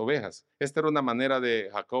morirán las ovejas. Esta era una manera de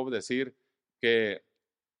Jacob decir que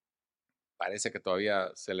parece que todavía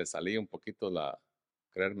se le salía un poquito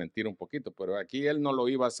querer mentir un poquito, pero aquí él no lo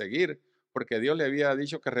iba a seguir porque Dios le había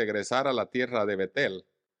dicho que regresara a la tierra de Betel,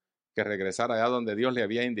 que regresara allá donde Dios le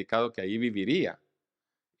había indicado que ahí viviría.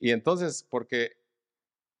 Y entonces, porque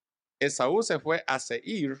Esaú se fue a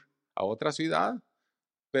Seir, a otra ciudad,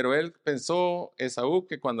 pero él pensó, Esaú,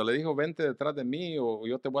 que cuando le dijo, vente detrás de mí o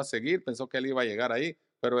yo te voy a seguir, pensó que él iba a llegar ahí,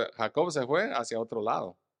 pero Jacob se fue hacia otro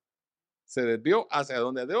lado. Se desvió hacia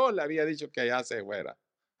donde Dios le había dicho que allá se fuera,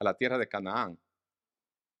 a la tierra de Canaán,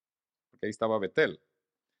 porque ahí estaba Betel.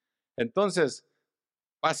 Entonces,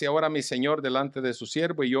 Pase ahora mi señor delante de su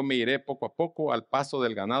siervo, y yo me iré poco a poco al paso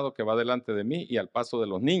del ganado que va delante de mí y al paso de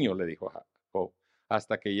los niños, le dijo Jacob,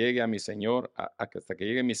 hasta que llegue a mi señor, hasta que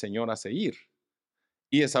llegue mi señor a Seir.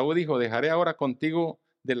 Y Esaú dijo, dejaré ahora contigo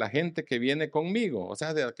de la gente que viene conmigo. O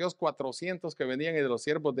sea, de aquellos 400 que venían y de los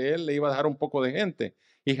siervos de él, le iba a dejar un poco de gente.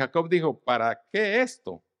 Y Jacob dijo, ¿para qué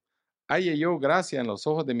esto? Halle yo gracia en los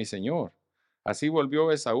ojos de mi señor. Así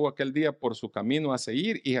volvió Esaú aquel día por su camino a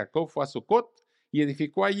Seir, y Jacob fue a Sucot y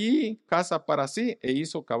edificó allí casa para sí e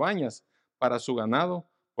hizo cabañas para su ganado.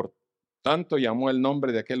 Por tanto llamó el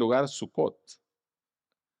nombre de aquel lugar Sucot.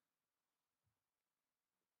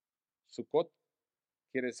 Sucot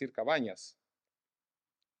quiere decir cabañas.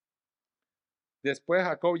 Después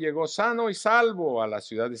Jacob llegó sano y salvo a la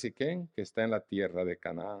ciudad de Siquén, que está en la tierra de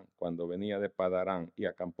Canaán, cuando venía de Padarán, y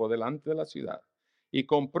acampó delante de la ciudad. Y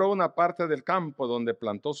compró una parte del campo donde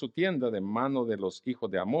plantó su tienda de mano de los hijos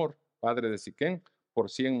de Amor, padre de Siquén, por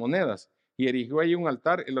 100 monedas. Y erigió ahí un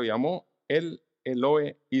altar y lo llamó el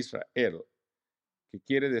Elohe Israel, que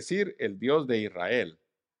quiere decir el Dios de Israel.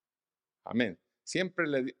 Amén. Siempre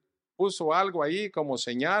le puso algo ahí como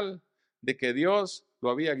señal de que Dios lo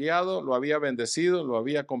había guiado, lo había bendecido, lo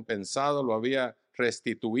había compensado, lo había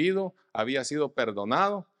restituido, había sido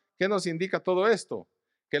perdonado. ¿Qué nos indica todo esto?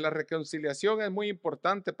 Que la reconciliación es muy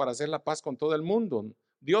importante para hacer la paz con todo el mundo.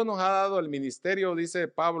 Dios nos ha dado el ministerio, dice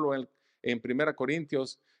Pablo en 1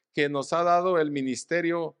 Corintios, que nos ha dado el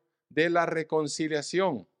ministerio de la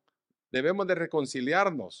reconciliación. Debemos de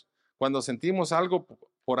reconciliarnos. Cuando sentimos algo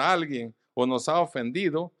por alguien o nos ha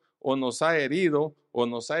ofendido o nos ha herido o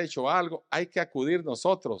nos ha hecho algo, hay que acudir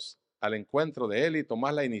nosotros al encuentro de él y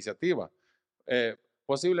tomar la iniciativa.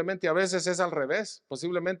 Posiblemente a veces es al revés.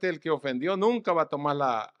 Posiblemente el que ofendió nunca va a tomar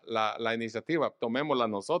la iniciativa. Tomémosla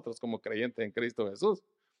nosotros como creyentes en Cristo Jesús.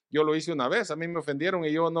 Yo lo hice una vez, a mí me ofendieron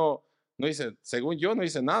y yo no hice, según yo no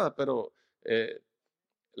hice nada, pero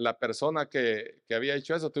la persona que había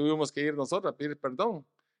hecho eso, tuvimos que ir nosotros a pedir perdón.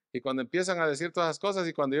 Y cuando empiezan a decir todas las cosas,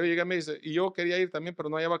 y cuando yo llegué me dice, y yo quería ir también, pero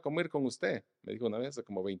no hallaba cómo ir con usted. Me dijo una vez, hace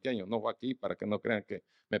como 20 años, no fue aquí, para que no crean que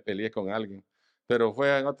me peleé con alguien, pero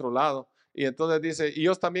fue en otro lado. Y entonces dice, y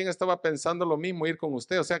yo también estaba pensando lo mismo, ir con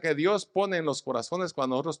usted. O sea que Dios pone en los corazones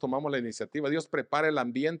cuando nosotros tomamos la iniciativa. Dios prepara el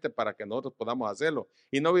ambiente para que nosotros podamos hacerlo.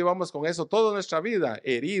 Y no vivamos con eso toda nuestra vida,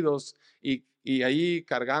 heridos y ahí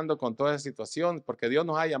cargando con toda esa situación, porque Dios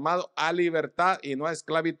nos ha llamado a libertad y no a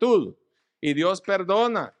esclavitud. Y Dios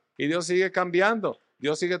perdona, y Dios sigue cambiando,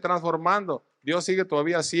 Dios sigue transformando, Dios sigue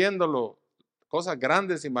todavía haciéndolo, cosas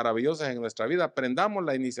grandes y maravillosas en nuestra vida. Aprendamos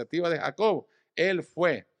la iniciativa de Jacob. Él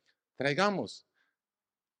fue. Traigamos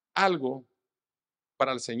algo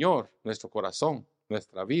para el Señor, nuestro corazón,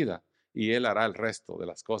 nuestra vida, y Él hará el resto de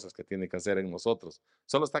las cosas que tiene que hacer en nosotros.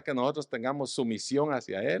 Solo está que nosotros tengamos sumisión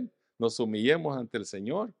hacia Él, nos humillemos ante el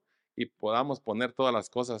Señor y podamos poner todas las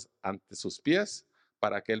cosas ante sus pies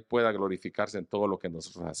para que Él pueda glorificarse en todo lo que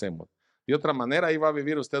nosotros hacemos. De otra manera, ahí va a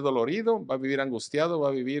vivir usted dolorido, va a vivir angustiado, va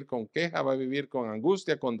a vivir con queja, va a vivir con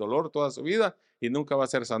angustia, con dolor toda su vida y nunca va a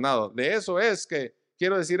ser sanado. De eso es que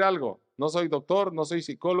quiero decir algo. No soy doctor, no soy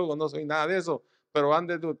psicólogo, no soy nada de eso, pero han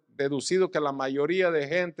deducido que la mayoría de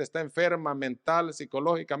gente está enferma mental,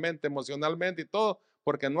 psicológicamente, emocionalmente y todo,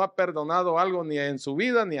 porque no ha perdonado algo ni en su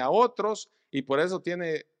vida ni a otros, y por eso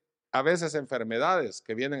tiene a veces enfermedades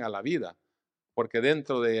que vienen a la vida, porque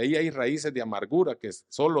dentro de ahí hay raíces de amargura que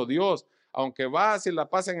solo Dios, aunque va y la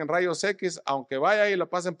pasen en rayos X, aunque vaya y la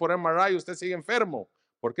pasen por MRI, usted sigue enfermo.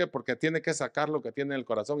 ¿Por qué? Porque tiene que sacar lo que tiene en el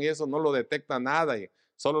corazón y eso no lo detecta nada, y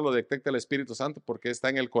solo lo detecta el Espíritu Santo porque está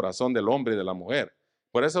en el corazón del hombre y de la mujer.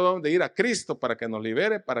 Por eso debemos de ir a Cristo para que nos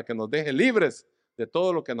libere, para que nos deje libres de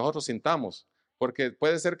todo lo que nosotros sintamos. Porque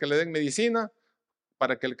puede ser que le den medicina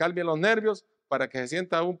para que le calmen los nervios, para que se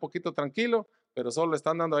sienta un poquito tranquilo, pero solo le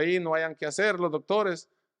están dando ahí, no hayan que hacer los doctores.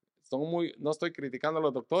 No estoy criticando a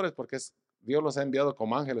los doctores porque Dios los ha enviado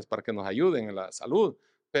como ángeles para que nos ayuden en la salud.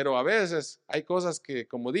 Pero a veces hay cosas que,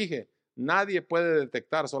 como dije, nadie puede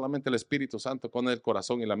detectar, solamente el Espíritu Santo con el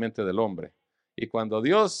corazón y la mente del hombre. Y cuando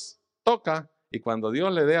Dios toca y cuando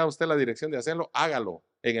Dios le dé a usted la dirección de hacerlo, hágalo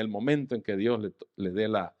en el momento en que Dios le dé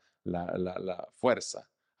la fuerza.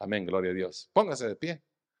 Amén, gloria a Dios. Póngase de pie.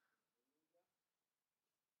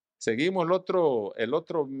 Seguimos el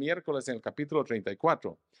otro miércoles en el capítulo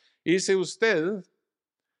 34. Y si usted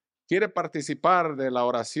quiere participar de la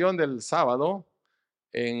oración del sábado,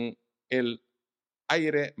 en el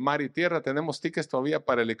aire, mar y tierra, tenemos tickets todavía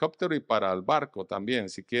para el helicóptero y para el barco también.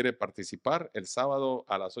 Si quiere participar, el sábado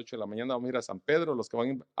a las 8 de la mañana vamos a ir a San Pedro, los que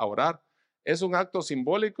van a orar. Es un acto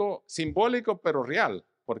simbólico pero real,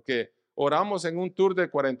 porque oramos en un tour de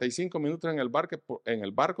 45 minutos en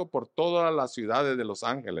el barco por todas las ciudades de Los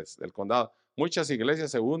Ángeles, del condado. Muchas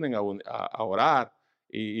iglesias se unen a orar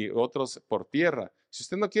y otros por tierra. Si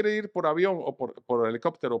usted no quiere ir por avión o por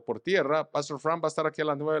helicóptero o por tierra, Pastor Frank va a estar aquí a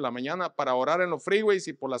las 9 de la mañana para orar en los freeways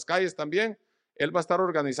y por las calles también. Él va a estar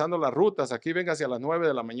organizando las rutas. Aquí venga hacia las 9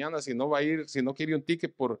 de la mañana si no va a ir, si no quiere un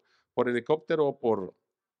ticket por helicóptero o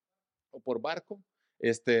por barco.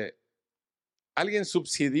 Alguien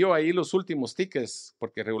subsidió ahí los últimos tickets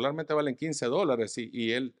porque regularmente valen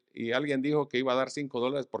 $15 y alguien dijo que iba a dar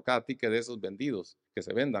 $5 por cada ticket de esos vendidos que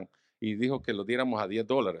se vendan y dijo que los diéramos a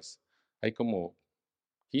 $10. Hay como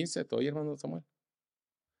 15 todavía, hermano Samuel.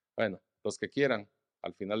 Bueno, los que quieran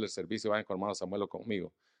al final del servicio vayan con hermano Samuel o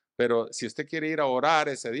conmigo. Pero si usted quiere ir a orar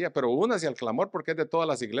ese día, pero únase al clamor porque es de todas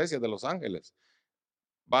las iglesias de Los Ángeles.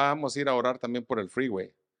 Vamos a ir a orar también por el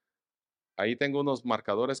freeway. Ahí tengo unos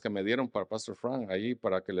marcadores que me dieron para Pastor Frank, ahí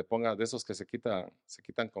para que le ponga de esos que se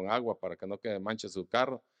quitan con agua para que no quede manche su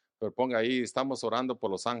carro. Pero ponga ahí, estamos orando por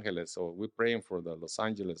Los Ángeles, o we're praying for the Los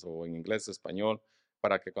Angeles, o en inglés, español,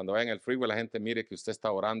 para que cuando vayan el freeway la gente mire que usted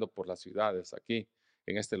está orando por las ciudades aquí,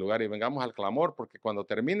 en este lugar. Y vengamos al clamor, porque cuando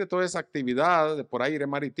termine toda esa actividad de por aire,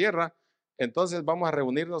 mar y tierra, entonces vamos a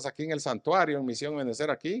reunirnos aquí en el santuario, en Misión Benecer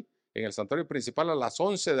aquí, en el santuario principal a las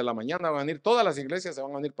 11 de la mañana van a venir, todas las iglesias se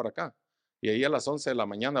van a venir para acá. Y ahí a las 11 de la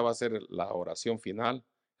mañana va a ser la oración final,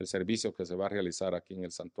 el servicio que se va a realizar aquí en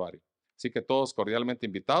el santuario. Así que todos cordialmente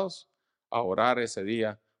invitados a orar ese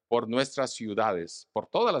día por nuestras ciudades, por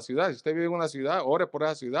todas las ciudades. Si usted vive en una ciudad, ore por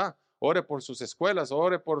esa ciudad, ore por sus escuelas,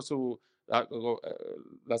 ore por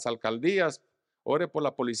las alcaldías, ore por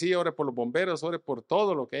la policía, ore por los bomberos, ore por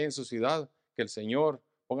todo lo que hay en su ciudad, que el Señor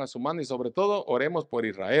ponga su mano y sobre todo oremos por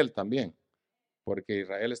Israel también, porque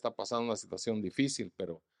Israel está pasando una situación difícil,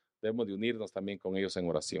 pero debemos de unirnos también con ellos en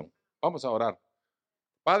oración. Vamos a orar.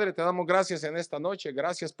 Padre, te damos gracias en esta noche.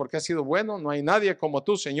 Gracias porque has sido bueno. No hay nadie como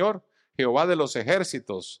tú, Señor, Jehová de los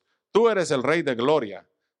ejércitos. Tú eres el Rey de gloria.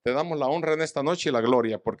 Te damos la honra en esta noche y la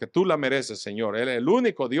gloria porque tú la mereces, Señor. Él es el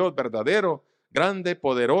único Dios verdadero, grande,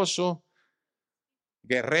 poderoso,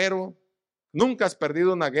 guerrero. Nunca has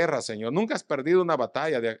perdido una guerra, Señor. Nunca has perdido una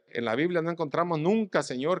batalla. En la Biblia no encontramos nunca,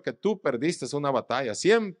 Señor, que tú perdiste una batalla.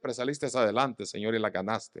 Siempre saliste adelante, Señor, y la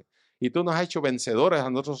ganaste. Y tú nos has hecho vencedores a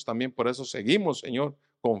nosotros también. Por eso seguimos, Señor,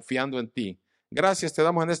 confiando en ti. Gracias te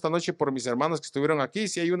damos en esta noche por mis hermanos que estuvieron aquí.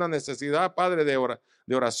 Si hay una necesidad, Padre,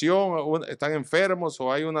 de oración, están enfermos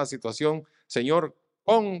o hay una situación, Señor,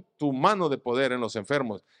 pon tu mano de poder en los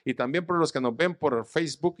enfermos. Y también por los que nos ven por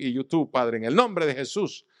Facebook y YouTube, Padre, en el nombre de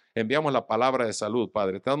Jesús. Enviamos la palabra de salud,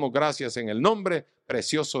 Padre. Te damos gracias en el nombre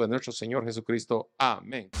precioso de nuestro Señor Jesucristo.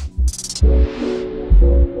 Amén.